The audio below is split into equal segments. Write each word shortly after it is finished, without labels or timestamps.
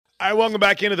All right, welcome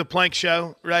back into the Plank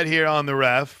Show right here on the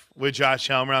Ref with Josh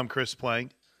Helmer. I'm Chris Plank.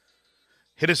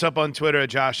 Hit us up on Twitter at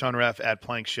Josh on Ref at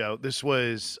Plank Show. This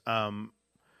was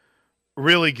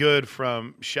really good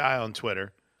from Shy on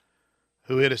Twitter,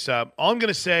 who hit us up. All I'm going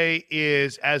to say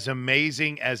is, as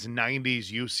amazing as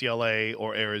 90s UCLA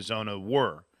or Arizona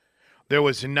were, there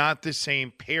was not the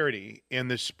same parity in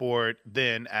the sport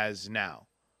then as now.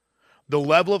 The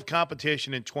level of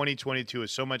competition in 2022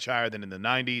 is so much higher than in the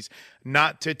 90s,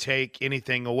 not to take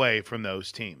anything away from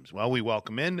those teams. Well, we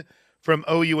welcome in from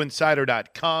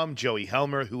OUinsider.com, Joey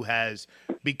Helmer, who has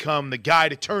become the guy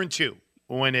to turn to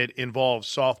when it involves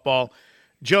softball.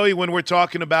 Joey, when we're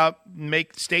talking about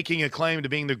staking a claim to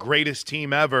being the greatest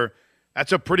team ever,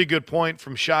 that's a pretty good point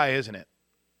from Shy, isn't it?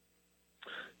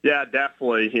 Yeah,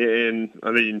 definitely. And,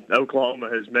 I mean, Oklahoma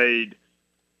has made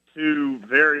two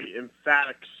very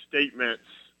emphatic statements.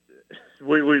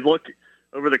 We look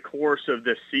over the course of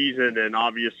this season, and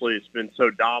obviously it's been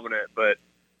so dominant, but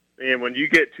man, when you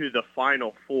get to the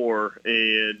Final Four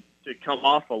and to come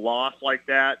off a loss like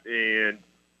that and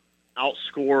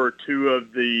outscore two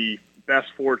of the best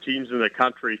four teams in the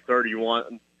country,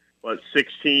 16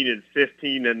 and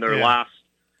 15 in their last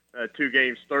two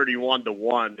games,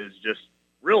 31-1, is just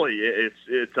really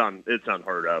it's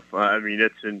unheard of. I mean,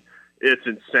 it's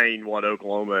insane what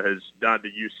Oklahoma has done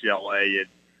to UCLA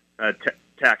and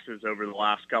Texas over the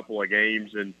last couple of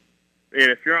games. And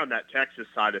if you're on that Texas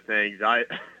side of things, I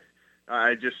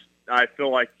feel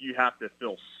like you have to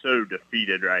feel so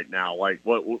defeated right now. Like,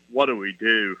 what do we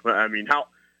do? I mean, how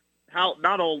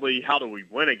not only how do we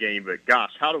win a game, but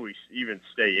gosh, how do we even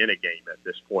stay in a game at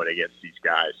this point against these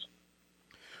guys?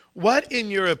 What,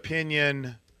 in your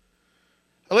opinion,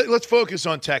 let's focus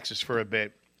on Texas for a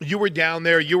bit. You were down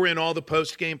there. You were in all the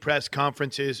post-game press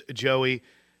conferences, Joey.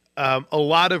 A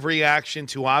lot of reaction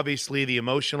to, obviously, the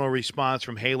emotional response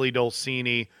from Haley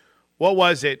Dolcini. What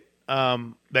was it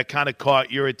that kind of caught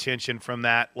your attention from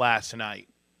that last night?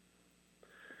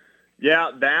 Yeah,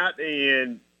 that,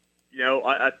 and,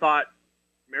 I thought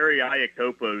Mary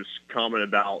Iakopo's comment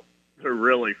about they're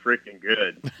really freaking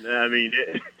good. I mean,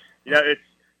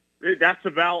 that's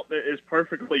about as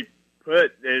perfectly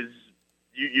put as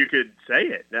you could say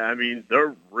it. I mean,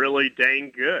 they're really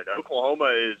dang good.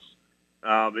 Oklahoma is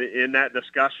in that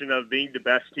discussion of being the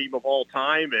best team of all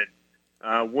time, and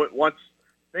once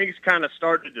things kind of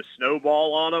started to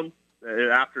snowball on them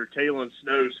after Talon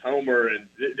Snow's homer, and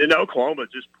then Oklahoma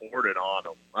just poured it on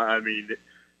them. I mean,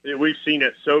 we've seen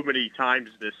it so many times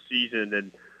this season,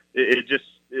 and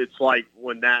it's like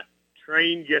when that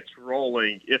train gets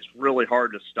rolling, it's really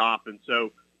hard to stop. And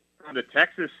so on the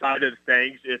Texas side of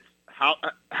things, it's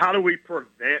how do we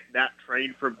prevent that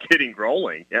train from getting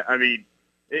rolling? I mean,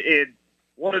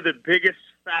 one of the biggest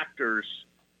factors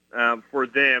for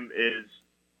them is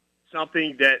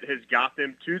something that has got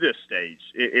them to this stage,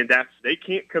 and that's they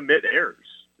can't commit errors.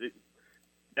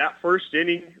 That first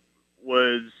inning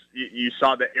was you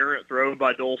saw the errant throw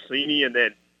by Dolcini, and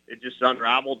then it just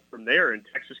unraveled from there, and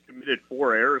Texas committed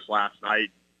 4 errors last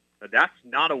night. That's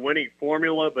not a winning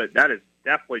formula, but that is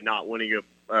definitely not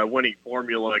winning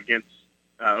formula against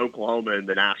Oklahoma in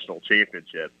the national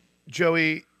championship.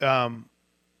 Joey, how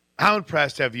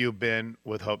impressed have you been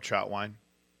with Hope Trotwine?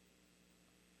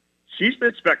 She's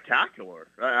been spectacular.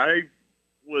 I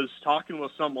was talking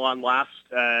with someone last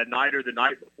night or the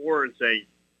night before and saying,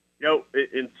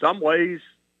 in some ways,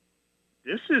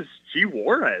 this is G.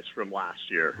 Juarez from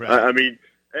last year. Right. I mean,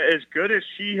 as good as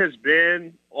she has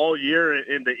been all year,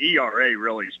 and the ERA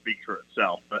really speaks for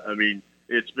itself. I mean,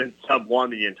 it's been sub-1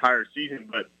 the entire season,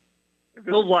 but it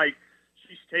feels like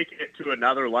she's taking it to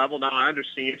another level. Now, I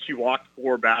understand she walked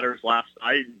 4 batters last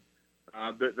night,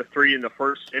 the 3 in the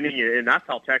first inning, and that's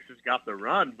how Texas got the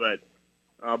run. But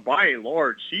by and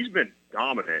large, she's been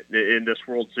dominant in this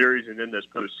World Series and in this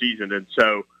postseason. And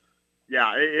so,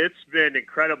 yeah, it's been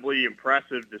incredibly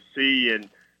impressive to see. And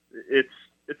it's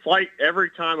like every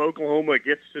time Oklahoma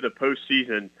gets to the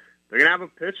postseason, they're going to have a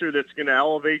pitcher that's going to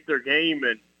elevate their game.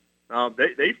 And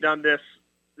they've done this.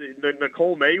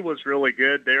 Nicole May was really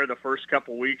good there the first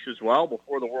couple weeks as well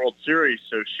before the World Series,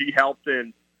 so she helped.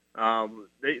 And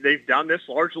they've done this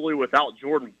largely without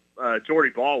Jordy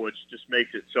Ball, which just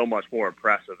makes it so much more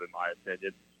impressive in my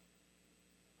opinion.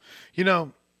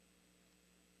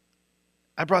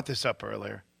 I brought this up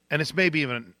earlier, and it's maybe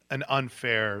even an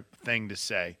unfair thing to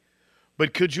say,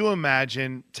 but could you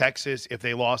imagine Texas if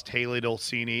they lost Haley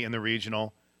Dolcini in the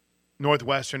regional,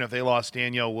 Northwestern if they lost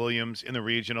Danielle Williams in the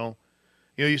regional?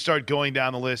 You start going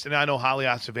down the list, and I know Holly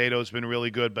Acevedo has been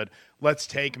really good, but let's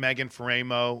take Megan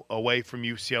Faremo away from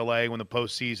UCLA when the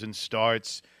postseason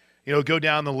starts. Go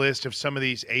down the list of some of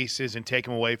these aces and take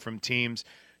them away from teams.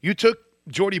 You took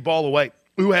Jordy Ball away,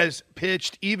 who has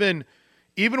pitched even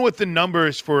with the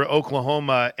numbers for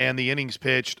Oklahoma and the innings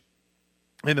pitched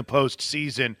in the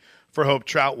postseason for Hope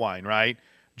Troutwine, right?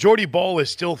 Jordy Ball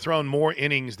has still thrown more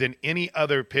innings than any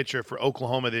other pitcher for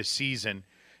Oklahoma this season,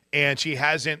 and she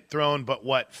hasn't thrown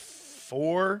but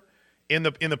 4 in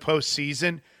the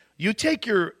postseason. You take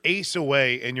your ace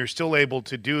away, and you're still able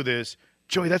to do this,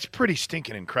 Joey. That's pretty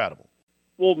stinking incredible.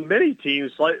 Well, many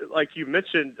teams, like you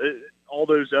mentioned, all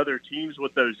those other teams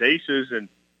with those aces, and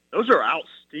those are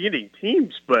outstanding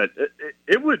teams, but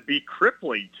it would be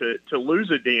crippling to lose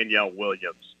a Danielle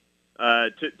Williams,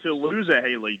 to lose a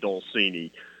Haley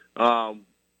Dolcini,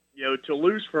 to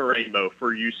lose for Rainbow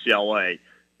for UCLA.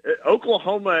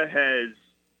 Oklahoma has,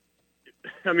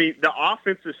 the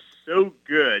offense is so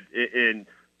good and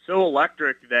so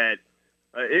electric that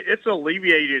it's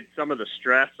alleviated some of the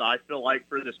stress, I feel like,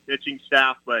 for this pitching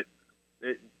staff, but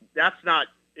that's not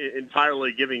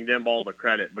entirely giving them all the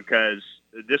credit because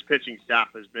this pitching staff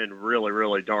has been really,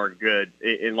 really darn good.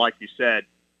 And like you said,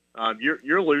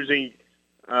 you're losing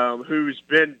who's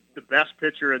been the best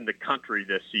pitcher in the country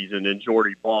this season in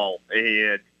Jordy Ball,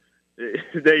 and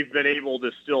they've been able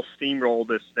to still steamroll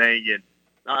this thing. And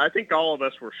I think all of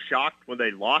us were shocked when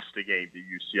they lost a game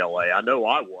to UCLA. I know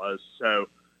I was. So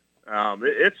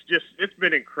it's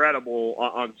been incredible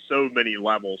on so many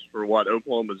levels for what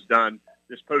Oklahoma's done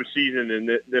this postseason and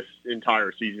this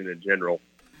entire season in general.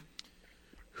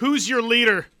 Who's your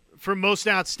leader for most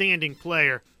outstanding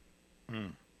player?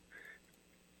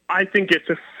 I think it's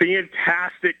a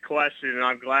fantastic question, and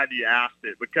I'm glad you asked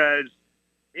it because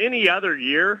any other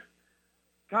year,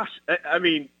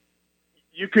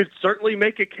 you could certainly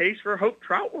make a case for Hope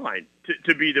Troutwine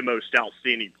to be the most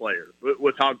outstanding player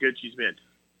with how good she's been.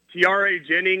 Tiare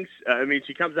Jennings,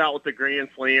 she comes out with the grand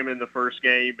slam in the first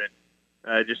game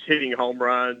and just hitting home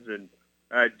runs. And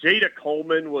Jada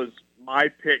Coleman was my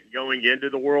pick going into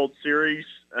the World Series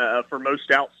for most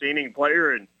outstanding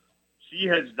player, and she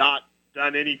has not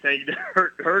done anything to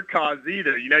hurt her cause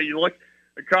either. You look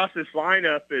across this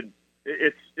lineup, and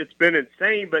it's been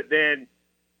insane, but then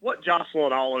what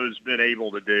Jocelyn Alo has been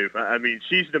able to do,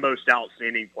 she's the most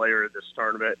outstanding player in this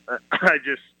tournament.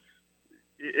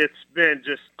 It's been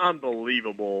just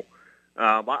unbelievable.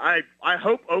 I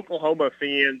hope Oklahoma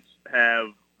fans have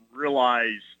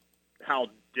realized how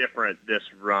different this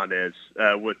run is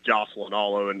with Jocelyn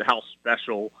Alo and how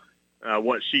special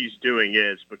what she's doing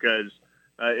is because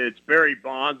it's Barry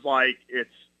Bonds-like, it's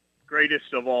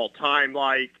greatest of all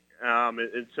time-like.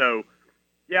 And so,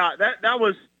 yeah, that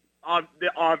was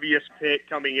the obvious pick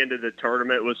coming into the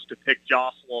tournament was to pick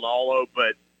Jocelyn Alo,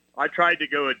 but I tried to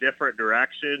go a different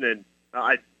direction, and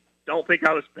I don't think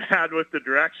I was bad with the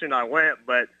direction I went,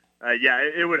 but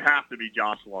it would have to be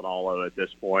Jocelyn Alo at this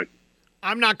point.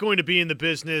 I'm not going to be in the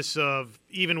business of,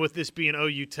 even with this being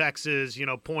OU Texas,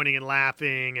 pointing and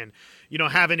laughing and,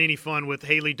 having any fun with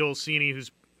Haley Dolcini, who's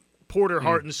poured her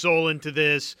heart and soul into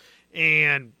this,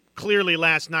 and clearly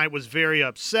last night was very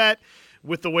upset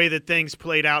with the way that things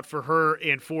played out for her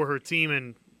and for her team,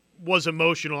 and was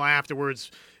emotional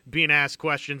afterwards being asked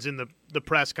questions in the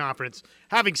press conference.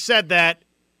 Having said that,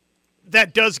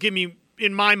 that does give me,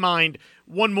 in my mind,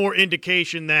 one more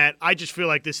indication that I just feel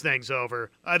like this thing's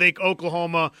over. I think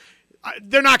Oklahoma,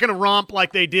 they're not going to romp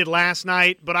like they did last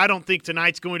night, but I don't think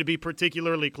tonight's going to be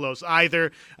particularly close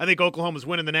either. I think Oklahoma's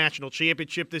winning the national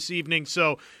championship this evening.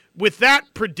 So with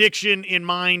that prediction in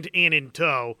mind and in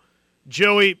tow,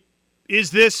 Joey,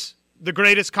 is this the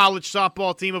greatest college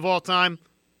softball team of all time?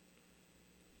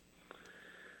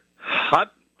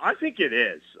 I think it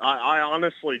is. I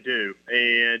honestly do.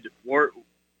 And we're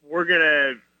going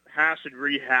to hash and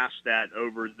rehash that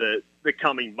over the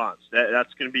coming months.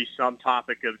 That's going to be some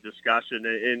topic of discussion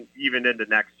and even into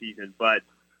next season. But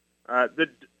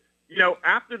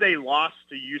after they lost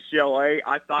to UCLA,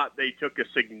 I thought they took a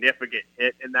significant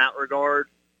hit in that regard.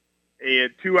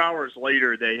 And 2 hours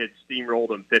later, they had steamrolled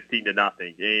them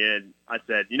 15-0. And I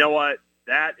said, you know what?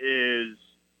 That is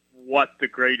what the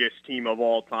greatest team of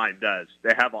all time does.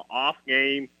 They have an off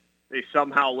game, they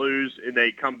somehow lose, and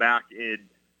they come back and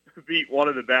beat one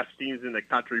of the best teams in the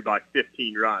country by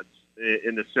 15 runs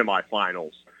in the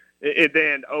semifinals. And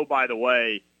then, oh, by the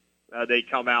way, they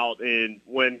come out and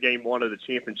win game one of the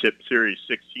championship series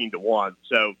 16-1.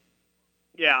 So,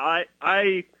 yeah,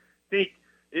 I think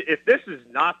if this is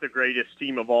not the greatest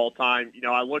team of all time,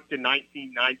 I looked in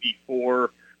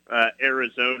 1994,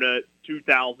 Arizona,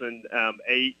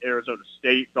 2008, Arizona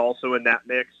State's also in that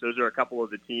mix. Those are a couple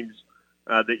of the teams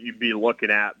that you'd be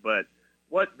looking at. But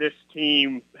what this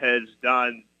team has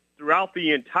done throughout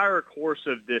the entire course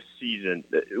of this season,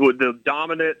 with the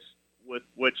dominance with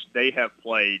which they have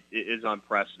played is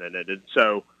unprecedented. And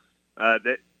so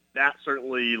that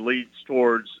certainly leads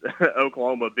towards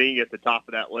Oklahoma being at the top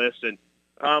of that list. And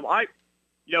I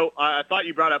thought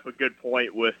you brought up a good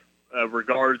point with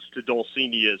regards to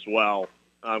Dolcini as well.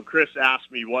 Chris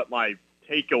asked me what my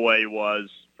takeaway was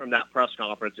from that press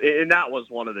conference, and that was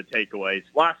one of the takeaways.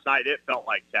 Last night, it felt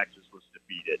like Texas was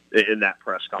defeated in that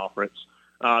press conference.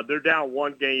 They're down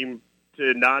 1-0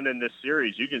 in this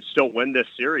series. You can still win this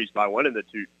series by winning the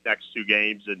next two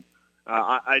games, and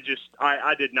I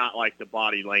did not like the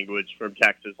body language from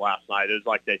Texas last night. It was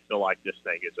like they feel like this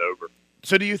thing is over.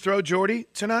 So do you throw Jordy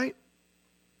tonight?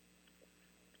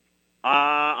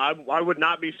 I would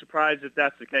not be surprised if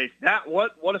that's the case.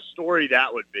 What a story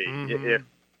that would be if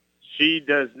she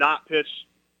does not pitch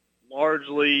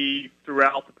largely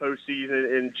throughout the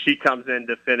postseason and she comes in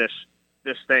to finish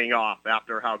this thing off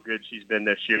after how good she's been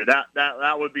this year.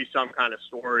 That would be some kind of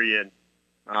story. And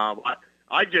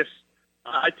I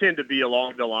tend to be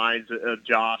along the lines of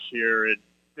Josh here and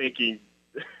thinking,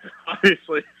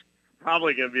 obviously, it's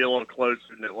probably going to be a little closer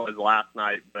than it was last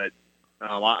night, but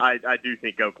I do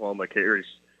think Oklahoma carries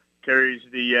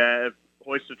the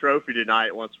hoist the trophy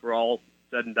tonight once we're all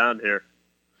said and done here.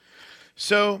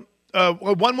 So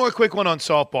one more quick one on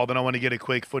softball, then I want to get a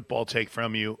quick football take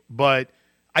from you. But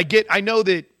I know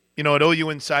that, at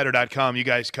OUinsider.com you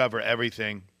guys cover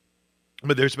everything,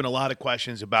 but there's been a lot of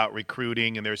questions about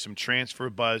recruiting, and there's some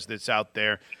transfer buzz that's out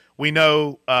there. We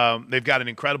know they've got an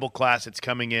incredible class that's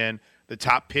coming in. The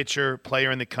top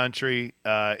player in the country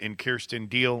in Kirsten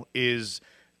Deal is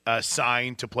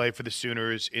signed to play for the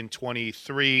Sooners in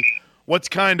 23. What's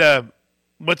kind of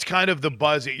the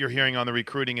buzz that you're hearing on the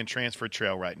recruiting and transfer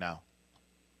trail right now?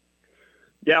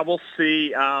 Yeah, we'll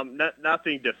see.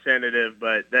 Nothing definitive,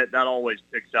 but that always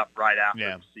picks up right after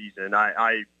the season.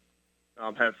 I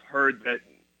have heard that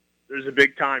there's a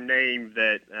big-time name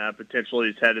that potentially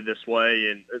is headed this way.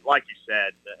 And like you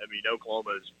said,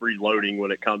 Oklahoma is freeloading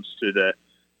when it comes to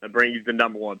bringing the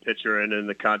number one pitcher in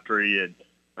the country and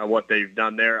what they've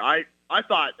done there. I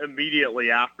thought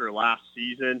immediately after last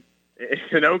season,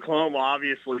 and Oklahoma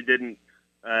obviously didn't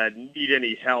need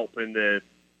any help in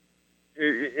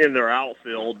their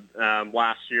outfield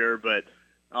last year, but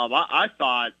I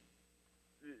thought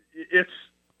it's –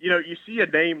 you see a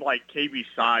name like KB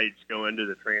Sides go into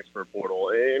the transfer portal,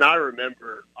 and I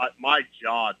remember my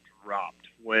jaw dropped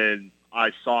when I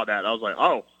saw that. I was like,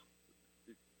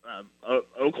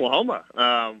 Oklahoma.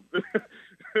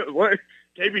 What?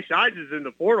 KB Sides is in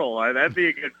the portal. That'd be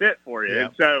a good fit for you. Yeah.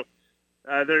 And so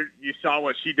you saw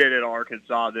what she did at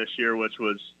Arkansas this year, which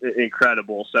was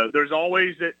incredible. So there's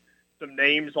always some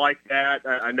names like that.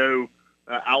 I know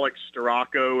Alex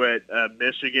Storako at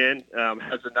Michigan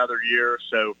has another year,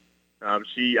 so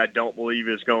she, I don't believe,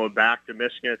 is going back to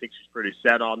Michigan. I think she's pretty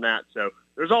set on that. So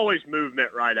there's always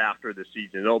movement right after the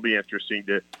season. It'll be interesting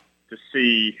to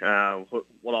see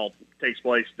what all takes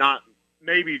place, not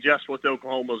maybe just with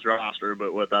Oklahoma's roster,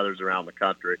 but with others around the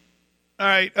country. All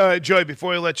right, Joey,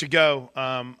 before we let you go,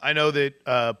 I know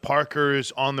that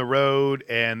Parker's on the road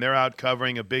and they're out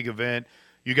covering a big event.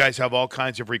 You guys have all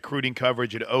kinds of recruiting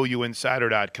coverage at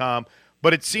OUinsider.com,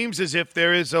 but it seems as if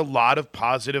there is a lot of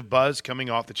positive buzz coming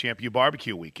off the Champion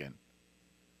Barbecue weekend.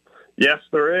 Yes,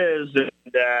 there is. And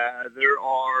there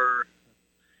are,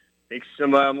 I think,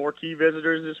 some more key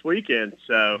visitors this weekend.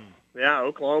 So, yeah,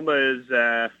 Oklahoma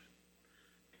is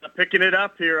picking it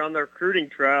up here on the recruiting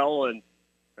trail, and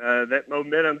that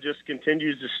momentum just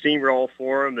continues to steamroll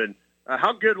for them. And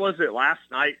how good was it last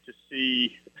night to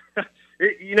see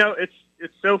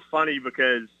it's so funny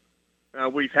because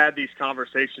we've had these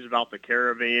conversations about the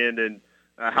Caravan and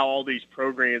how all these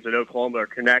programs at Oklahoma are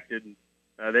connected.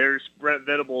 There's Brent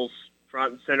Venables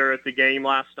front and center at the game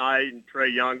last night, and Trey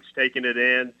Young's taking it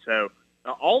in. So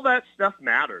all that stuff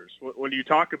matters when you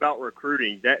talk about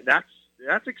recruiting.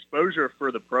 That's exposure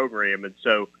for the program, and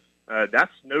so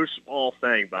that's no small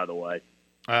thing, by the way.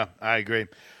 I agree.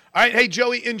 All right, hey,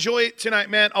 Joey, enjoy it tonight,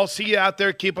 man. I'll see you out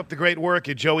there. Keep up the great work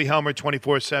at Joey Helmer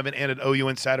 24/7 and at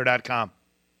OUinsider.com.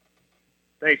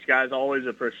 Thanks, guys. Always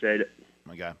appreciate it.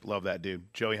 My God, love that dude,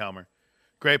 Joey Helmer.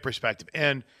 Great perspective.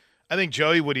 And I think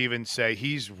Joey would even say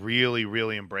he's really,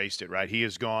 really embraced it, right? He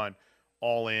has gone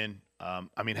all in.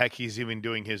 Heck, he's even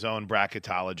doing his own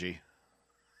bracketology.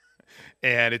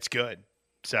 And it's good.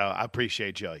 So I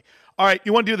appreciate Joey. All right,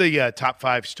 you want to do the top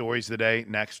 5 stories of the day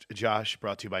next, Josh,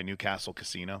 brought to you by Newcastle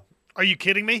Casino? Are you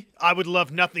kidding me? I would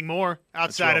love nothing more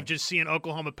outside of just seeing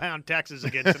Oklahoma pound Texas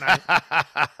again tonight.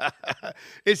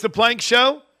 It's the Plank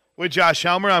Show with Josh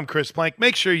Helmer. I'm Chris Plank.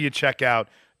 Make sure you check out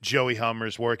Joey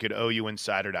Helmer's work at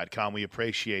OUinsider.com. We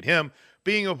appreciate him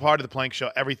being a part of the Plank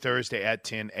Show every Thursday at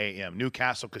 10 a.m.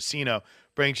 Newcastle Casino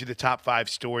brings you the top 5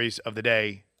 stories of the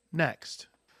day next.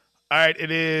 All right,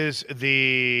 it is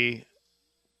the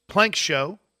Plank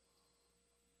Show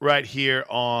right here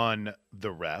on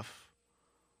The Ref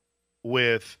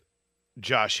with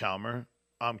Josh Helmer.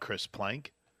 I'm Chris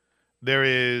Plank. There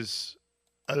is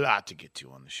a lot to get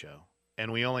to on the show,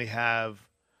 and we only have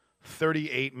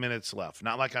 38 minutes left.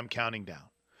 Not like I'm counting down.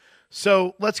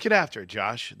 So let's get after it,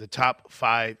 Josh. The top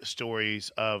 5 stories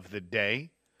of the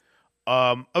day.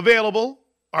 Available.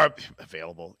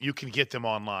 You can get them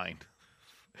online.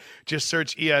 Just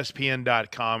search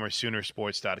ESPN.com or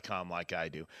Soonersports.com like I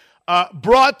do.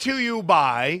 Brought to you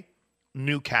by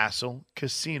Newcastle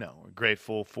Casino. We're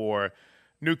grateful for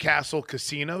Newcastle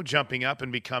Casino jumping up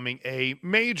and becoming a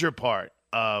major part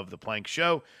of the Plank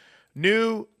Show.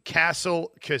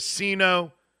 Newcastle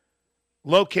Casino,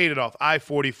 located off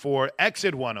I-44,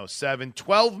 exit 107,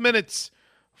 12 minutes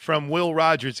from Will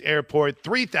Rogers Airport,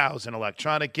 3,000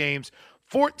 electronic games,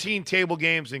 14 table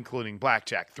games, including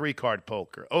blackjack, 3-card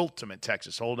poker, ultimate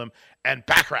Texas Hold'em, and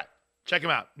baccarat. Check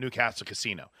them out, Newcastle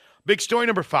Casino. Big story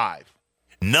number 5.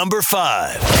 Number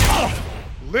 5.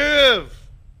 Live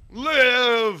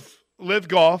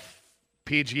Golf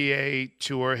PGA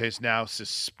Tour has now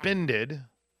suspended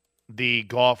the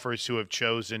golfers who have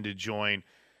chosen to join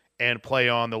and play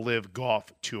on the Live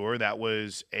Golf Tour. That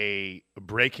was a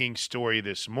breaking story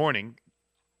this morning.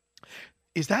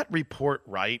 Is that report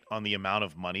right on the amount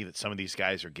of money that some of these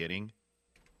guys are getting?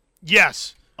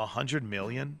 Yes. $100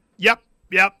 million? Yep.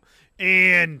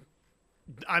 And,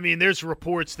 I mean, there's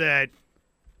reports that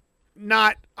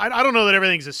I don't know that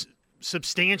everything's a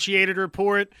substantiated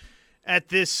report at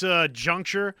this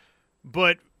juncture,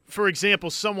 but, for example,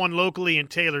 someone locally in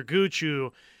Taylor Gooch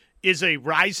who was a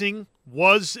rising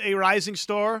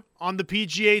star on the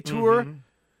PGA Tour. Mm-hmm.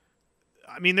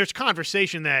 I mean, there's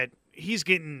conversation that he's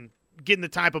getting the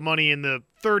type of money in the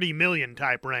 $30 million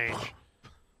type range.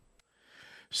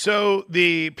 So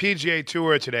the PGA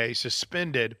Tour today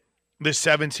suspended the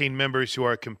 17 members who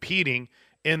are competing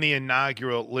in the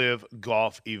inaugural Live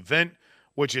Golf event,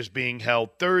 which is being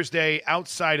held Thursday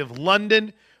outside of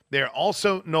London. They're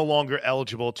also no longer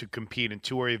eligible to compete in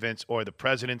tour events or the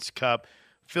President's Cup.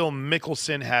 Phil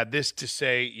Mickelson had this to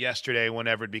say yesterday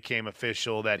whenever it became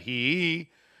official that he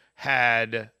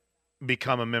had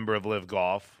become a member of Live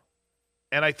Golf.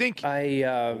 And I think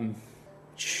I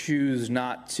choose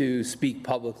not to speak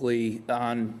publicly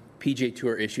on PGA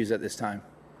Tour issues at this time.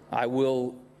 I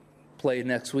will play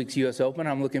next week's U.S. Open.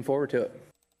 I'm looking forward to it.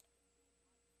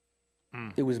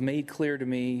 It was made clear to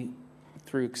me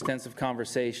through extensive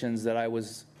conversations that I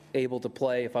was able to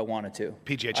play if I wanted to.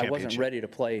 PGA Championship. I wasn't ready to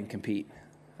play and compete.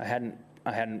 I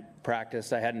hadn't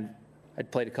practiced.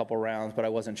 I'd played a couple rounds, but I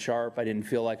wasn't sharp. I didn't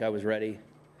feel like I was ready.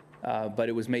 But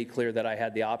it was made clear that I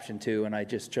had the option to, and I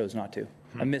just chose not to.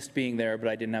 I missed being there, but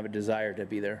I didn't have a desire to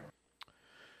be there.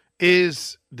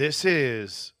 This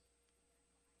is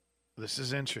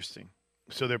interesting.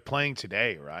 So they're playing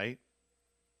today, right?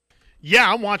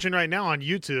 Yeah, I'm watching right now on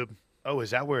YouTube. Oh,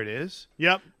 is that where it is?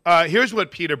 Yep. Here's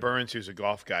what Peter Burns, who's a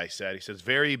golf guy, said. He says,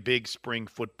 very big spring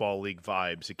football league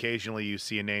vibes. Occasionally you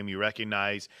see a name you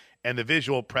recognize, and the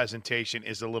visual presentation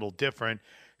is a little different.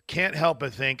 Can't help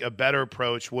but think a better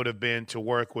approach would have been to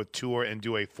work with Tour and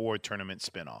do a 4-tournament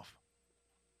spinoff.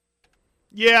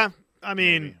 Yeah, I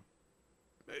mean,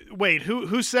 wait,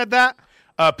 who said that?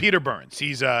 Peter Burns.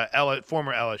 He's a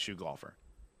former LSU golfer,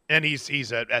 and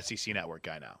he's a SEC Network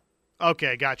guy now.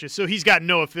 Okay, gotcha. So he's got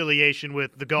no affiliation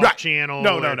with the Golf Channel.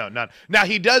 No, none. Now,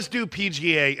 he does do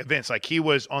PGA events. Like, he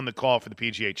was on the call for the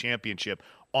PGA Championship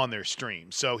on their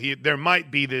stream. So there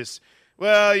might be this,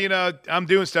 well, I'm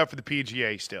doing stuff for the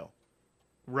PGA still.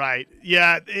 Right.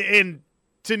 Yeah, and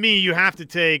to me, you have to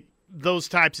take those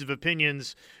types of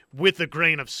opinions with a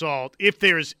grain of salt. If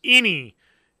there's any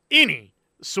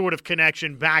sort of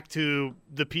connection back to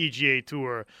the PGA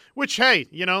Tour, which, hey,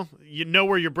 you know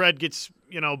where your bread gets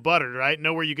buttered, right?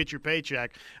 Know where you get your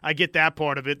paycheck. I get that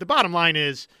part of it. The bottom line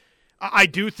is I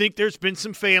do think there's been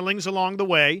some failings along the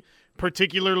way,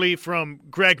 particularly from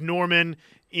Greg Norman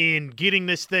in getting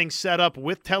this thing set up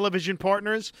with television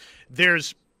partners.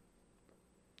 There's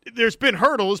been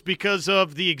hurdles because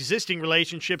of the existing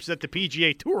relationships that the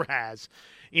PGA Tour has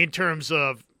in terms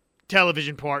of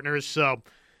television partners. So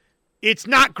it's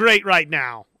not great right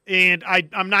now. And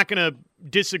I'm not going to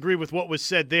disagree with what was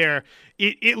said there.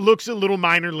 it looks a little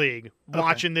minor league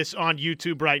watching this on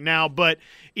YouTube right now, but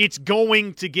it's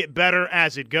going to get better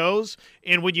as it goes.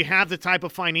 And when you have the type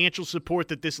of financial support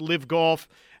that this Live Golf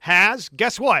has,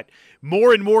 guess what?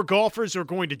 More and more golfers are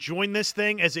going to join this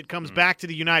thing as it comes back to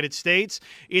the United States.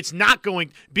 It's not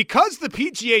going – because the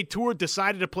PGA Tour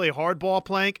decided to play hardball,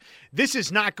 Plank, this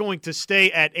is not going to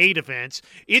stay at 8 events.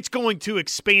 It's going to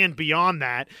expand beyond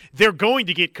that. They're going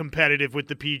to get competitive with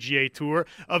the PGA Tour.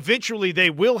 Eventually, they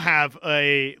will have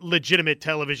a legitimate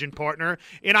television partner,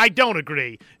 and I don't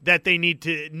agree that they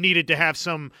needed to have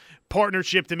some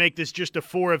partnership to make this just a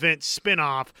 4-event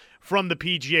spinoff from the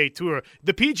PGA Tour.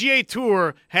 The PGA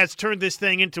Tour has turned this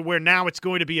thing into where now it's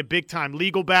going to be a big-time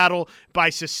legal battle by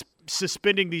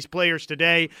suspending these players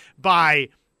today, by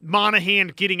Monahan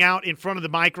getting out in front of the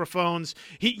microphones.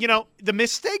 The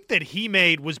mistake that he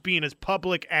made was being as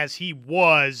public as he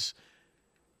was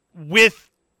with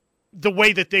the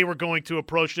way that they were going to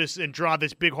approach this and draw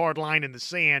this big hard line in the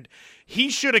sand. He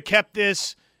should have kept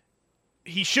this.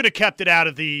 He should have kept it out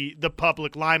of the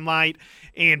public limelight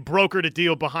and brokered a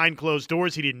deal behind closed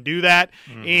doors. He didn't do that.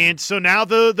 And so now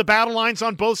the battle lines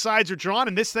on both sides are drawn,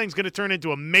 and this thing's going to turn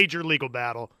into a major legal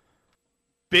battle.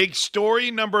 Big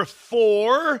story number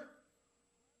 4.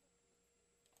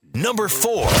 Number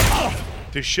 4.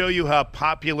 To show you how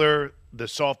popular the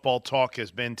softball talk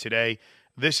has been today,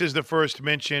 this is the first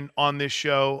mention on this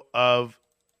show of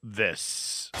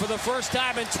this. For the first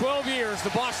time in 12 years,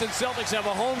 the Boston Celtics have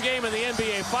a home game in the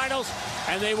NBA Finals,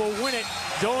 and they will win it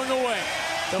going away.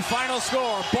 The final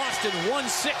score, Boston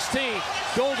 116,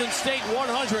 Golden State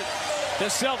 100. The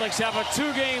Celtics have a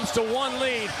 2-1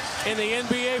 lead in the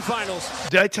NBA Finals.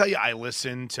 Did I tell you I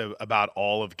listened to about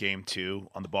all of Game 2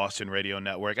 on the Boston Radio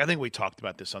Network? I think we talked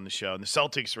about this on the show. And the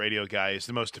Celtics radio guy is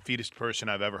the most defeatist person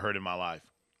I've ever heard in my life.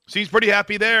 So he's pretty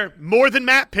happy there. More than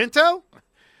Matt Pinto?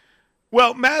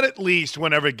 Well, Matt, at least,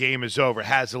 whenever a game is over,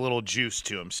 has a little juice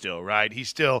to him still, right?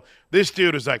 This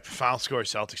dude is like, final score,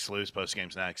 Celtics lose,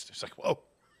 post-game's next. It's like, whoa,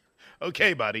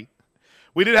 okay, buddy.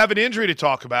 We did have an injury to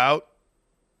talk about.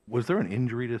 Was there an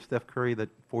injury to Steph Curry that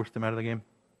forced him out of the game?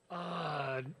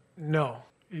 No.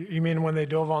 You mean when they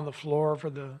dove on the floor for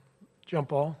the jump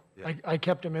ball? Yeah. I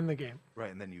kept him in the game.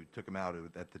 Right, and then you took him out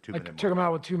at the 2-minute mark. I took him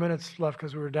out with 2 minutes left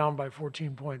because we were down by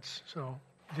 14 points, so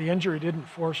the injury didn't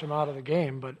force him out of the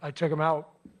game, but I took him out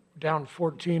down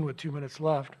 14 with 2 minutes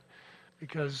left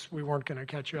because we weren't going to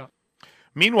catch up.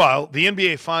 Meanwhile, the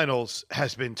NBA Finals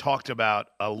has been talked about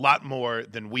a lot more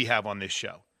than we have on this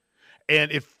show. And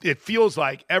it feels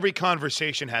like every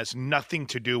conversation has nothing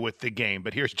to do with the game.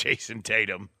 But here's Jason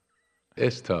Tatum.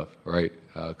 It's tough, right?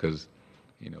 Because,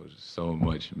 there's so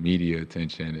much media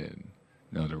attention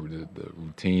and, the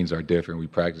routines are different. We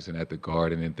practicing at the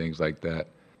Garden and things like that.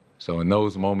 So in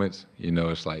those moments,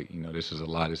 it's like, this is a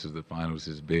lot. This is the finals.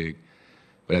 This is big.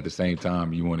 But at the same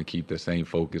time, you want to keep the same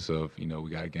focus of, we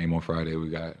got a game on Friday. We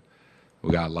got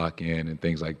to lock in and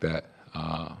things like that.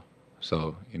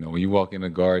 So, when you walk in the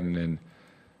Garden and,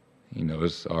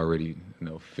 it's already,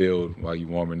 filled while you're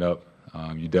warming up,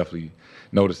 you definitely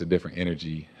notice a different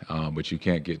energy, but you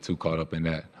can't get too caught up in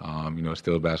that. It's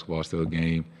still basketball, still a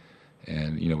game.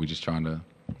 And, we're just trying to,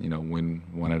 win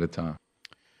one at a time.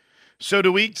 So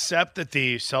do we accept that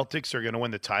the Celtics are going to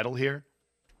win the title here?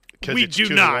 Because we it's do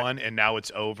 2-1 not. And now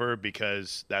it's over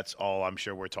because that's all I'm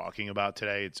sure we're talking about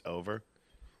today. It's over.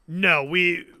 No,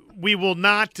 we will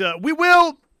not. We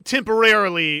will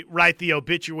temporarily write the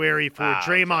obituary for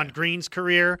Draymond Green's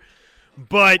career,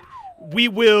 but we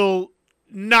will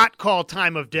not call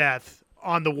time of death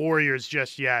on the Warriors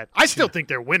just yet. I still think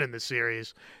they're winning the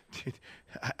series.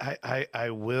 I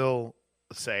will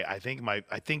say I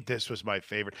think this was my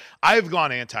favorite. I've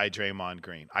gone anti-Draymond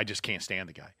Green. I just can't stand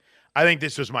the guy. I think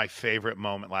this was my favorite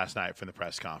moment last night from the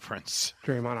press conference.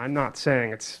 Draymond, I'm not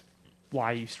saying it's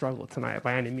why you struggled tonight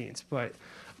by any means, but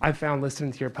I found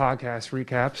listening to your podcast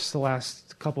recaps the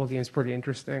last couple of games pretty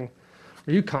interesting.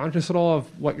 Are you conscious at all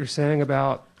of what you're saying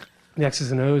about the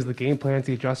X's and O's, the game plans,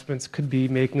 the adjustments could be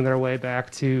making their way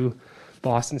back to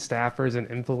Boston staffers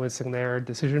and influencing their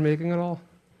decision-making at all?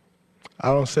 I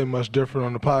don't say much different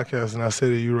on the podcast than I say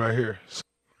to you right here.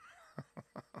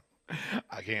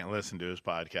 I can't listen to his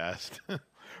podcast.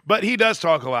 But he does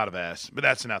talk a lot of ass, but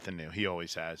that's nothing new. He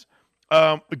always has.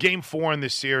 Game 4 in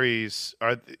this series,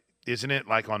 isn't it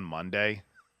like on Monday?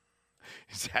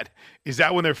 Is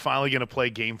that when they're finally going to play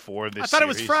Game 4 of this series? I thought it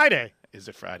was Friday. Is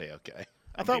it Friday? Okay.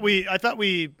 I thought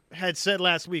we had said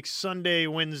last week Sunday,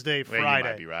 Wednesday, Friday. Well, you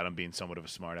might be right. I'm being somewhat of a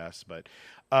smartass, but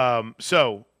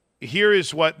so here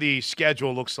is what the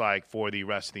schedule looks like for the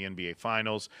rest of the NBA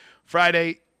Finals.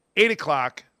 Friday, 8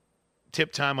 o'clock,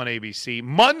 tip time on ABC.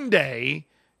 Monday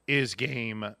is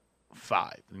Game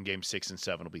 5. And Game 6 and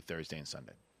 7 will be Thursday and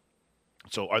Sunday.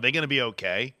 So are they going to be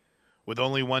okay with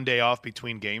only one day off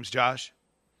between games, Josh?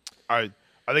 Are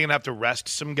they going to have to rest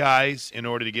some guys in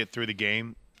order to get through the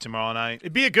game tomorrow night?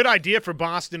 It'd be a good idea for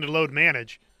Boston to load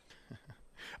manage.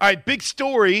 All right, big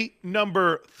story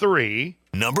number 3.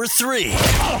 Number 3.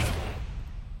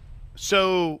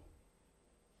 So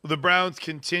the Browns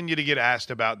continue to get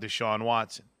asked about Deshaun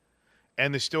Watson,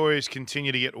 and the stories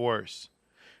continue to get worse.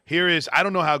 Here is, I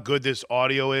don't know how good this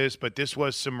audio is, but this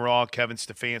was some raw Kevin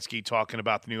Stefanski talking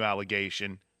about the new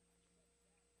allegation.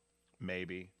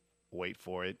 Maybe. Wait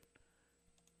for it.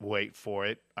 Wait for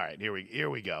it. All right, here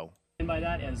we go. And by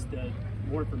that, as the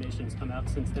more information has come out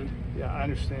since then? Yeah, I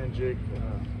understand, Jake,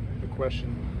 the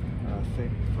question. I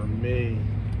think for me,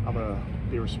 I'm going to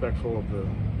be respectful of the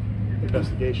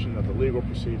investigation of the legal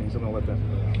proceedings. I'm going to let that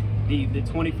play out. The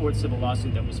 24th civil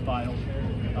lawsuit that was filed,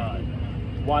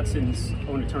 Watson's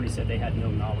own attorney said they had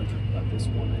no knowledge of this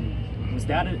woman. Was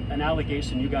that an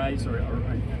allegation you guys, or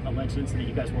an alleged incident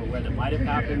you guys were aware that might have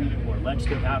happened or alleged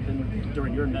to have happened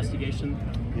during your investigation?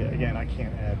 Yeah, again, I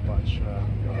can't add much.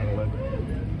 I'm going to let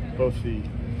both the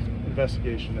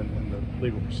investigation and the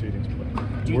legal proceedings play.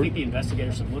 Do you think the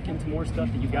investigators should look into more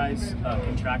stuff that you guys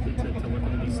contracted to look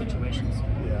into these situations?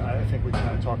 Yeah, I think we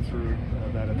kind of talked through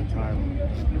that at the time,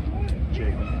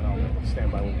 Jake, and I'll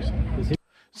stand by what we said.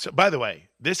 So, by the way,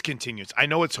 this continues. I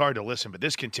know it's hard to listen, but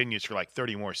this continues for like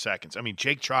 30 more seconds. I mean,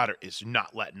 Jake Trotter is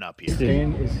not letting up here. Is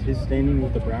his standing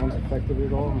with the Browns affected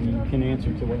at all? I mean, you can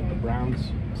answer to what the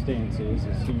Browns' stance is.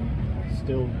 Is he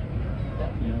still,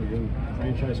 your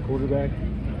franchise quarterback?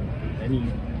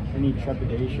 Any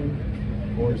trepidation,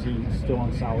 or is he still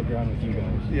on solid ground with you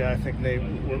guys? Yeah, I think, Nate,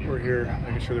 we're here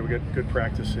making sure that we get good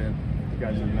practice in. The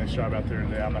guys did a nice job out there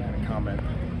today. I'm not going to comment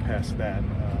past that,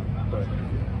 but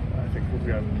I think we've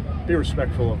got to be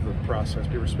respectful of the process,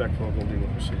 be respectful of the legal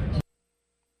proceedings.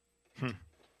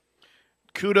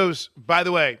 Kudos. By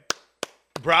the way,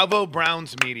 bravo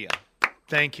Browns media.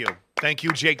 Thank you. Thank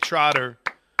you, Jake Trotter.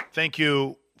 Thank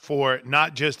you for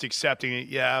not just accepting it.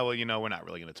 Yeah, well, we're not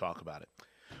really going to talk about it.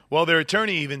 Well, their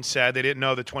attorney even said they didn't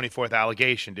know the 24th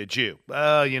allegation. Did you?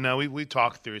 We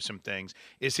talked through some things.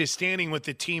 Is his standing with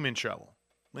the team in trouble?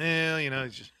 Well,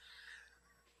 it's just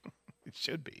it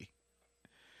should be.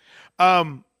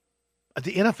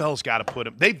 The NFL's got to put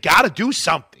him. They've got to do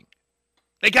something.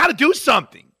 They got to do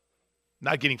something.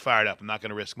 Not getting fired up. I'm not going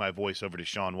to risk my voice over to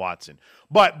Deshaun Watson.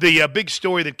 But the big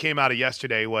story that came out of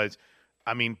yesterday was,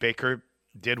 Baker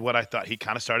did what I thought. He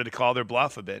kind of started to call their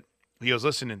bluff a bit. He goes,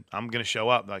 listen, I'm going to show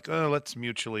up. Like, let's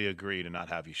mutually agree to not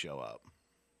have you show up.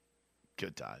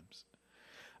 Good times.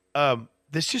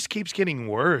 This just keeps getting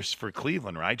worse for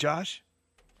Cleveland, right, Josh?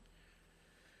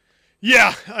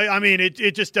 Yeah,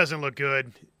 it just doesn't look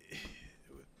good.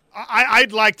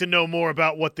 I'd like to know more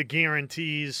about what the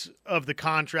guarantees of the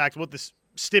contract, what the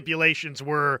stipulations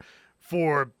were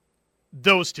for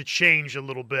those to change a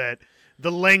little bit.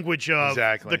 The language of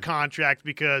the contract,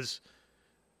 because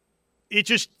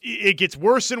it gets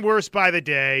worse and worse by the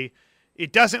day.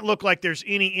 It doesn't look like there's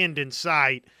any end in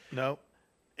sight. No.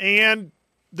 And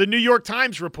the New York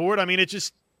Times report, it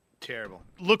just terrible.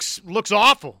 Looks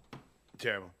awful.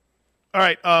 Terrible. All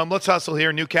right, let's hustle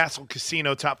here. Newcastle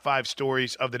Casino, top 5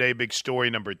 stories of the day. Big story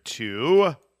number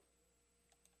 2.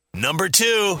 Number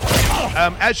 2.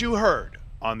 As you heard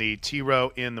on the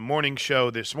T-Row in the morning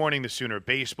show this morning, the Sooner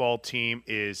baseball team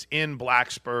is in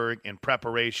Blacksburg in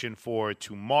preparation for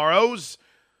tomorrow's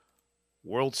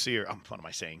World Series. What am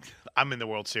I saying? I'm in the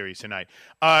World Series tonight.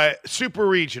 Super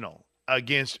Regional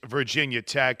against Virginia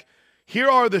Tech. Here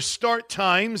are the start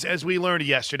times as we learned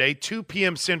yesterday. 2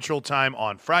 p.m. Central Time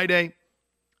on Friday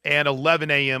and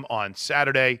 11 a.m. on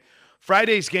Saturday.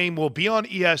 Friday's game will be on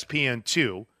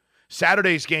ESPN2.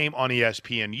 Saturday's game on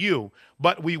ESPNU.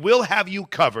 But we will have you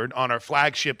covered on our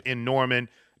flagship in Norman,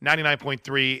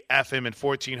 99.3 FM and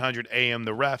 1400 AM,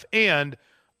 The Ref, and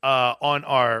on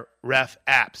our Ref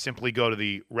app. Simply go to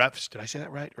the Refs. Did I say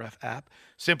that right? Ref app.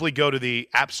 Simply go to the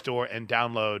App Store and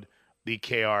download the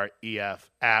KREF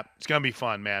app. It's going to be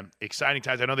fun, man. Exciting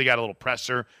times. I know they got a little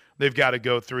presser they've got to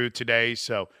go through today,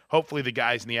 so hopefully the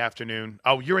guys in the afternoon.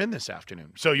 Oh, you're in this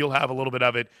afternoon. So you'll have a little bit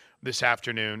of it this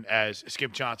afternoon as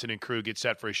Skip Johnson and crew get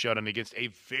set for a showdown against a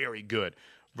very good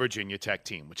Virginia Tech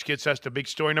team, which gets us to big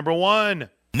story number 1.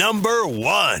 Number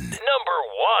 1.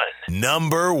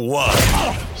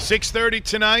 6:30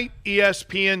 tonight,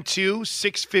 ESPN2,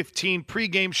 6:15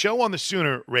 pregame show on the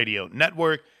Sooner Radio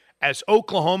Network as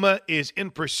Oklahoma is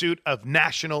in pursuit of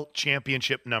national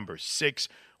championship number 6.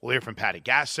 We'll hear from Patty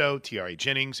Gasso, Tiare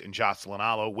Jennings, and Jocelyn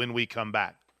Allo when we come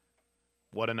back.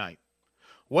 What a night.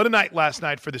 What a night last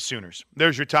night for the Sooners.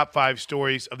 There's your top 5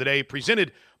 stories of the day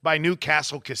presented by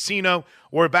Newcastle Casino.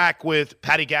 We're back with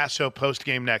Patty Gasso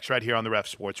post-game next right here on the Ref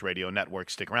Sports Radio Network.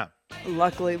 Stick around.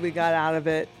 Luckily, we got out of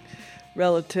it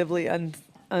relatively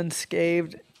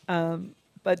unscathed.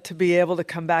 But to be able to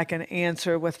come back and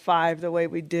answer with 5 the way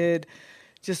we did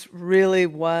just really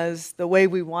was the way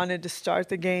we wanted to start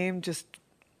the game. Just,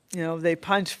 they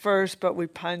punch first, but we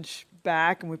punch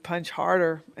back and we punch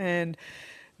harder. And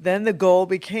then the goal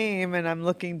became, and I'm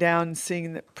looking down and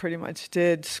seeing that pretty much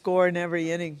did, score in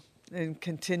every inning and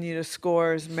continue to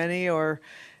score as many or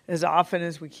as often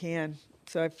as we can.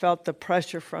 So I felt the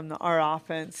pressure from our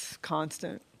offense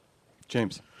constant.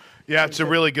 James. Yeah, it's a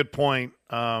really good point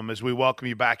as we welcome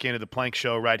you back into the Plank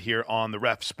Show right here on the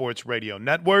Ref Sports Radio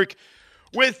Network.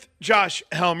 With Josh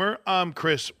Helmer, I'm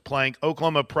Chris Plank.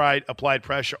 Oklahoma Pride applied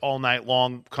pressure all night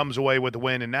long, comes away with the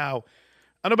win, and now –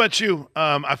 I don't know about you.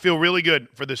 I feel really good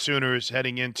for the Sooners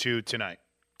heading into tonight.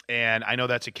 And I know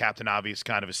that's a Captain Obvious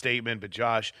kind of a statement, but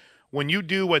Josh, when you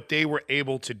do what they were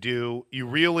able to do, you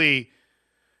really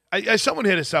 – someone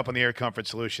hit us up on the Air Comfort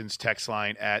Solutions text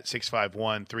line at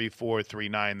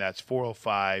 651-3439. That's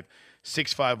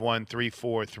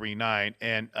 405-651-3439.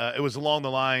 And it was along the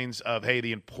lines of, hey,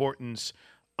 the importance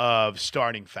of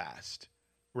starting fast,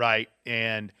 right?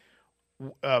 And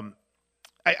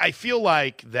I feel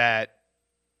like that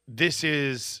this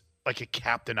is like a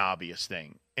Captain Obvious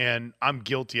thing, and I'm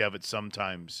guilty of it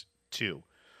sometimes too.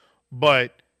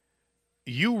 But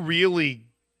you really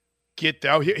get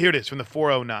there. Oh, here it is from the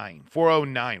 409.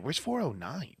 409. Where's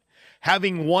 409?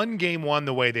 Having won game one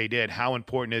the way they did, how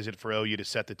important is it for OU to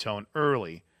set the tone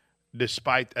early,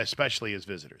 especially as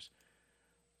visitors?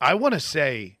 I want to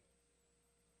say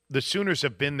the Sooners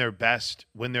have been their best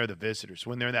when they're the visitors,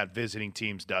 when they're in that visiting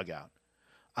team's dugout.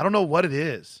 I don't know what it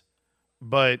is.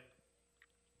 But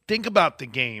think about the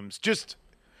games just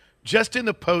in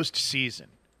the postseason,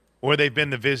 where they've been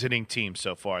the visiting team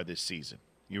so far this season.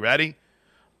 You ready?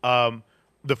 The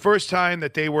first time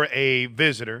that they were a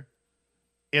visitor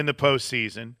in the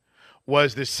postseason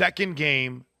was the second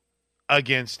game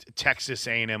against Texas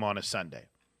A&M on a Sunday.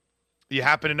 You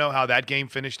happen to know how that game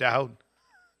finished out?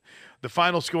 The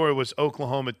final score was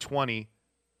Oklahoma 20,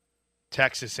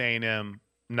 Texas A&M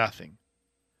nothing.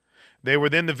 They were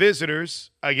then the visitors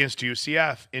against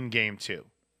UCF in Game 2.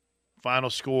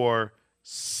 Final score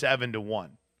 7-1.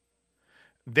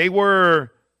 They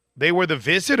were the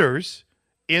visitors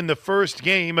in the first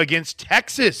game against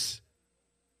Texas,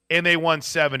 and they won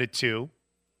 7-2.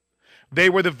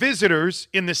 They were the visitors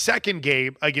in the second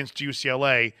game against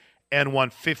UCLA and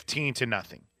won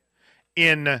 15-0.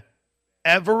 In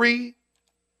every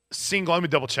single, let me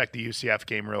double check the UCF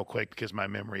game real quick because my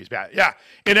memory is bad. Yeah,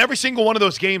 in every single one of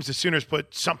those games, the Sooners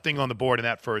put something on the board in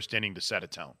that first inning to set a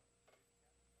tone.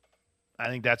 I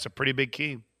think that's a pretty big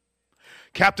key.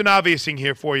 Captain Obviousing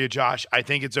here for you, Josh. I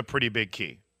think it's a pretty big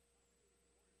key.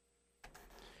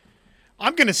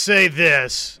 I'm going to say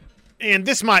this, and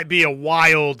this might be a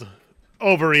wild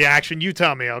overreaction. You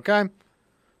tell me, okay?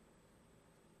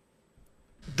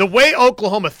 The way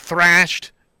Oklahoma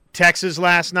thrashed Texas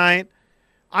last night,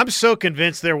 I'm so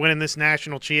convinced they're winning this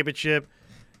national championship.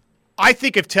 I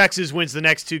think if Texas wins the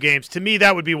next 2 games, to me,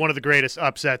 that would be one of the greatest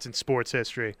upsets in sports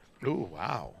history. Ooh,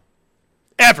 wow.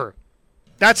 Ever.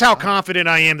 That's how confident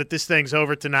I am that this thing's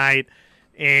over tonight.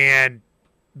 And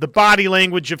the body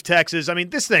language of Texas, I mean,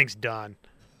 this thing's done.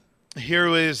 Here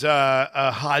is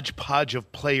a hodgepodge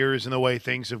of players and the way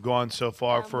things have gone so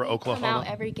far for Oklahoma. Come out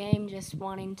every game just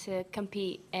wanting to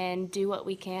compete and do what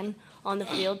we can on the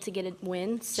field to get a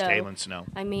win. So, Kalen Snow.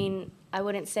 I mean, I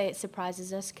wouldn't say it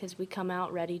surprises us because we come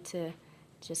out ready to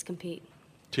just compete.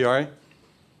 Tiare?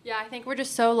 Yeah, I think we're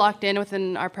just so locked in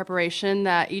within our preparation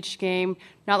that each game,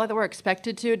 not like that we're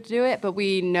expected to do it, but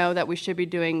we know that we should be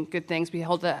doing good things. We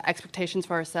hold the expectations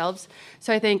for ourselves.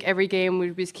 So I think every game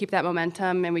we just keep that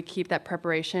momentum and we keep that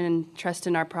preparation and trust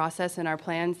in our process and our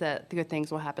plans that the good things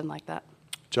will happen like that.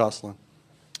 Jocelyn.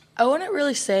 I wouldn't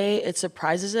really say it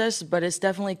surprises us, but it's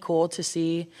definitely cool to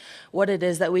see what it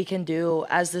is that we can do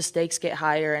as the stakes get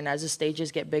higher and as the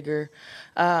stages get bigger.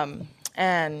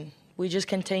 And we just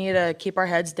continue to keep our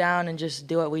heads down and just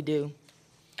do what we do.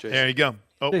 There you go.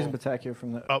 Jason Patak here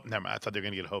from the. Oh, never mind. I thought they were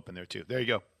going to get Hope in there too. There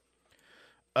you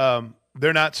go.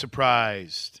 They're not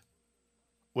surprised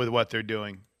with what they're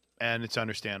doing, and it's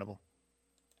understandable.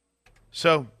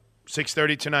 So,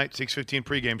 6:30 tonight, 6:15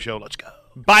 pregame show. Let's go.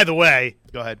 By the way,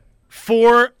 go ahead.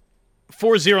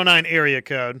 409 area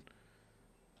code.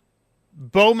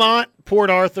 Beaumont, Port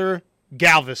Arthur,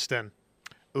 Galveston.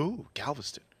 Ooh,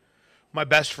 Galveston. My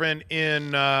best friend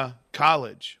in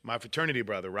college, my fraternity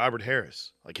brother, Robert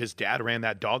Harris, like his dad ran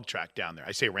that dog track down there.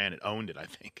 I say ran it, owned it, I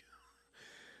think.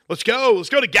 Let's go. Let's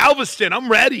go to Galveston. I'm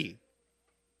ready.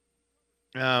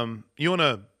 You want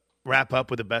to wrap up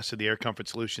with the best of the Air Comfort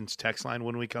Solutions text line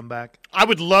when we come back? I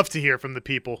would love to hear from the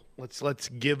people. Let's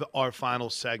give our final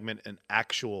segment an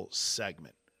actual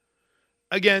segment.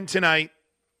 Again, tonight,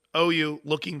 OU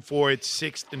looking for its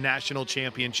 6th national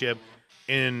championship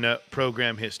in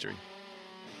program history.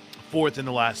 4th in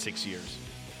the last 6 years.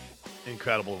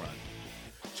 Incredible run.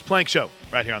 It's Plank Show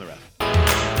right here on the Ref.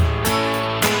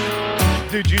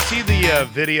 Dude, you see the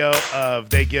video of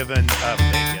Taylon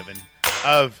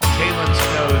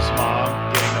Snow's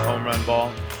mom getting the home run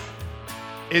ball?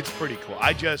 It's pretty cool.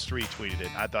 I just retweeted it.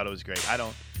 I thought it was great.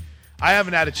 I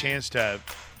haven't had a chance to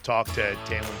talk to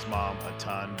Taylon's mom a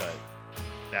ton, but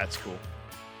that's cool.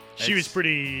 She was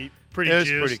pretty It was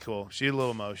juiced. pretty cool. She's a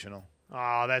little emotional.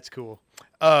 Oh, that's cool.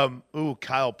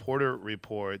 Kyle Porter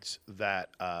reports that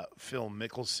Phil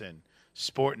Mickelson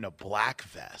sporting a black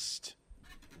vest.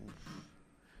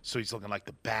 So he's looking like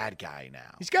the bad guy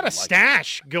now. He's got a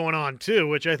stash going on, too,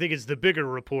 which I think is the bigger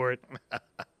report.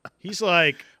 He's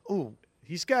like,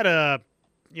 he's got a,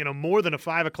 more than a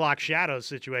 5 o'clock shadow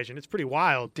situation. It's pretty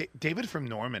wild. David from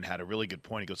Norman had a really good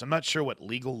point. He goes, I'm not sure what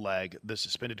legal leg the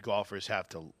suspended golfers have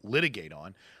to litigate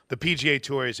on. The PGA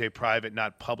Tour is a private,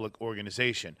 not public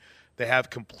organization. They have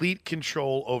complete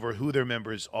control over who their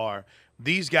members are.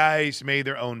 These guys made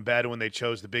their own bet when they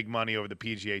chose the big money over the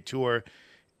PGA Tour.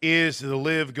 Is the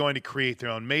LIV going to create their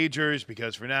own majors?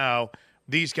 Because for now,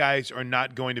 these guys are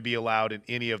not going to be allowed in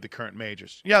any of the current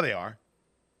majors. Yeah, they are.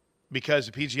 Because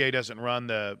the PGA doesn't run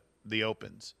the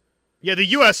Opens. Yeah, the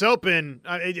U.S. Open,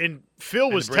 and Phil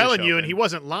was telling you, and he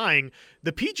wasn't lying,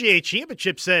 the PGA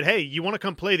Championship said, hey, you want to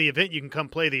come play the event, you can come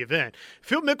play the event.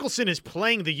 Phil Mickelson is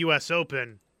playing the U.S.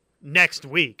 Open next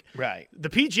week. Right. The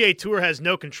PGA Tour has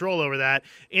no control over that,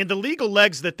 and the legal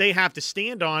legs that they have to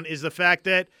stand on is the fact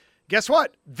that, guess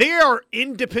what? They are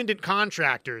independent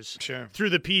contractors through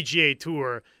the PGA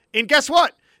Tour. And guess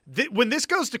what? When this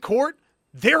goes to court,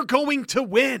 they're going to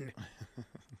win.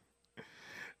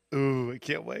 Ooh, I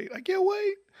can't wait.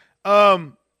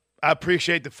 I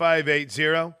appreciate the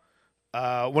 580.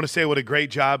 I want to say what a great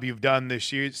job you've done this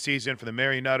season for the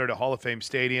Mary Nutter to Hall of Fame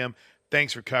Stadium.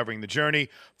 Thanks for covering the journey.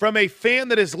 From a fan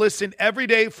that has listened every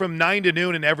day from 9 to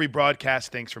noon in every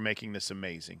broadcast, thanks for making this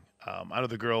amazing. I know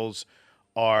the girls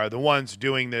are the ones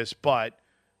doing this, but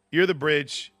you're the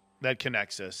bridge that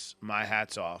connects us. My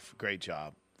hat's off. Great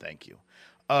job. Thank you.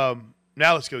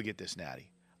 Now let's go get this natty.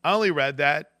 I only read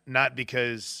that not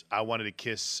because I wanted to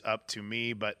kiss up to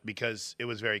me, but because it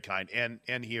was very kind,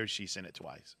 and he or she sent it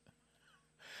twice.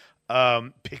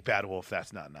 Big Bad Wolf,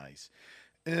 that's not nice.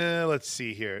 Let's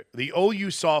see here. The OU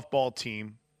softball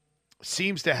team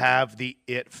seems to have the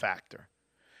it factor.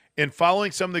 In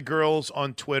following some of the girls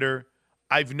on Twitter,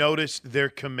 I've noticed their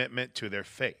commitment to their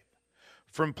faith.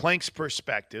 From Plank's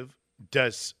perspective,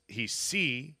 does he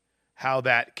see how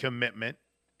that commitment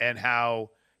and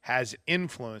how has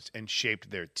influenced and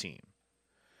shaped their team?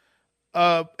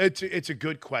 It's a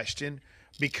good question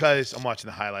because I'm watching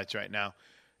the highlights right now.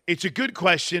 It's a good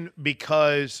question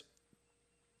because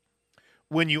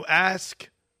when you ask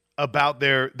about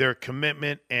their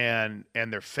commitment and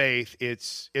their faith,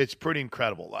 it's pretty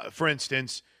incredible. For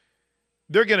instance,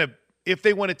 they're going to, if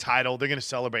they win a title, they're going to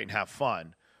celebrate and have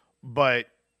fun, but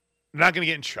they're not going to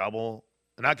get in trouble.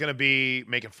 They're not going to be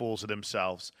making fools of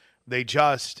themselves. They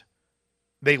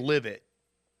live it.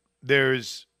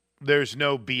 There's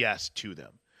no BS to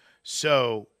them.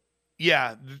 So,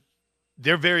 yeah,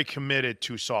 they're very committed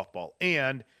to softball.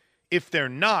 And if they're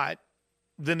not,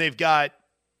 then they've got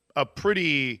a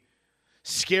pretty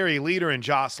scary leader in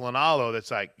Jocelyn Allo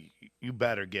that's like, you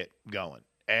better get going.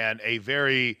 And a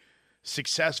very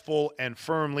successful and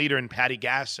firm leader in Patty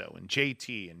Gasso and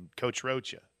JT and Coach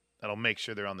Rocha that'll make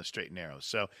sure they're on the straight and narrow.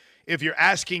 So if you're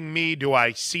asking me, do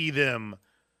I see them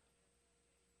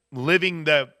living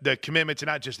the commitment to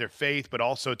not just their faith, but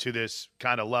also to this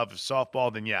kind of love of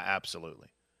softball, then yeah, absolutely.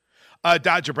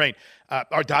 Dodger Blaine, How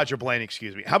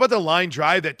about the line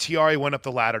drive that Tiare went up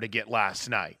the ladder to get last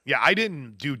night? Yeah, I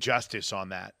didn't do justice on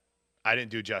that.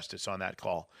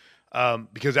 Call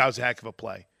because that was a heck of a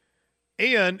play.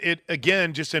 And it,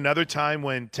 again, just another time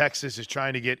when Texas is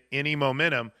trying to get any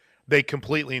momentum, they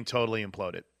completely and totally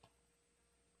imploded.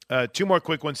 Two more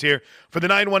quick ones here. For the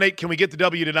 918, can we get the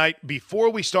W tonight? Before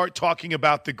we start talking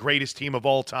about the greatest team of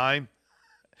all time,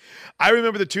 I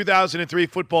remember the 2003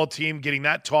 football team getting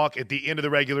that talk at the end of the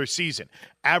regular season,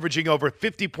 averaging over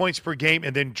 50 points per game,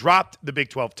 and then dropped the Big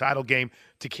 12 title game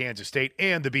to Kansas State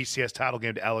and the BCS title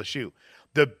game to LSU.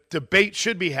 The debate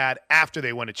should be had after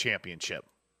they win a championship.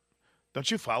 Don't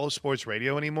you follow sports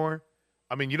radio anymore?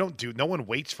 I mean, no one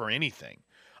waits for anything.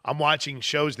 I'm watching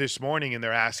shows this morning, and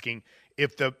they're asking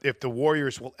if the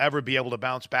Warriors will ever be able to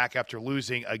bounce back after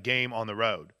losing a game on the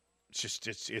road.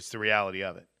 It's the reality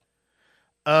of it.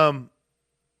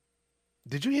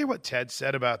 Did you hear what Ted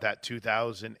said about that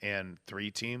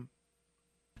 2003 team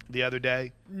the other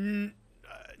day?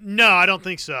 No, I don't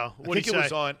think so. What did he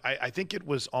say? I think it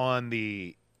was on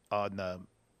the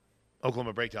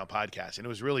Oklahoma Breakdown podcast, and it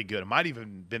was really good. It might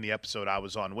even been the episode I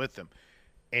was on with him.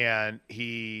 And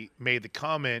he made the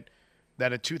comment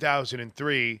that in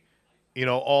 2003,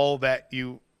 all that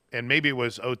and maybe it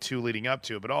was 2002 leading up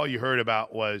to it, but all you heard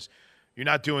about was, you're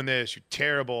not doing this, you're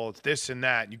terrible, it's this and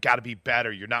that, you got to be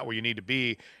better, you're not where you need to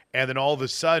be. And then all of a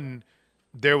sudden,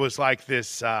 there was like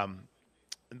this,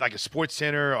 like a Sports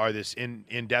Center or this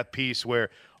in-depth piece where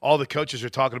all the coaches are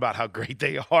talking about how great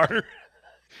they are.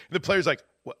 The players like,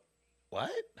 what?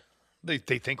 They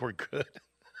think we're good.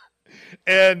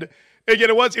 And again,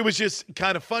 it was just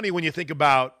kind of funny when you think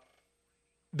about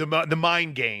the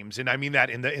mind games, and I mean that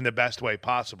in the best way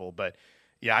possible. But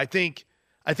yeah, I think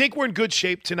we're in good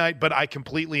shape tonight, but I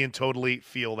completely and totally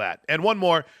feel that. And one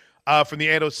more from the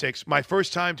 806. My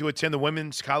first time to attend the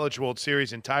Women's College World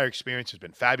Series. Entire experience has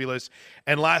been fabulous.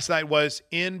 And last night was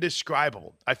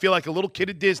indescribable. I feel like a little kid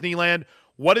at Disneyland.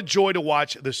 What a joy to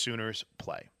watch the Sooners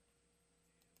play.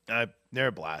 They're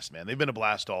a blast, man. They've been a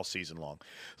blast all season long.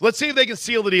 Let's see if they can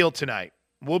seal the deal tonight.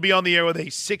 We'll be on the air with a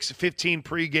 6:15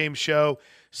 pregame show,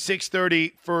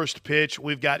 6:30 first pitch.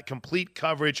 We've got complete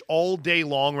coverage all day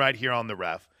long right here on the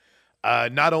Ref.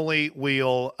 Not only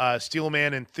will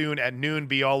Steelman and Thune at noon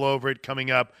be all over it coming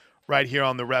up right here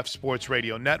on the Ref Sports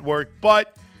Radio Network,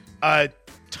 but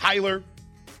Tyler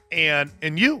and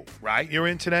you, right? You're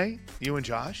in today? You and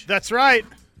Josh? That's right.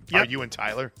 Yep. You and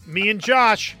Tyler? Me and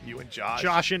Josh. You and Josh.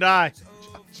 Josh and I.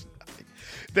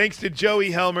 Thanks to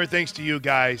Joey Helmer. Thanks to you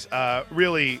guys.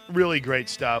 Really, really great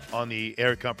stuff on the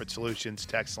Air Comfort Solutions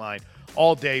text line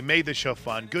all day. Made the show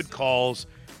fun. Good calls.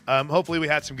 Hopefully we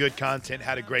had some good content,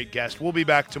 had a great guest. We'll be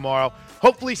back tomorrow,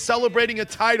 hopefully celebrating a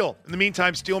title. In the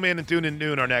meantime, Steelman and Thune and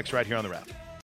Noon are next right here on the Ref.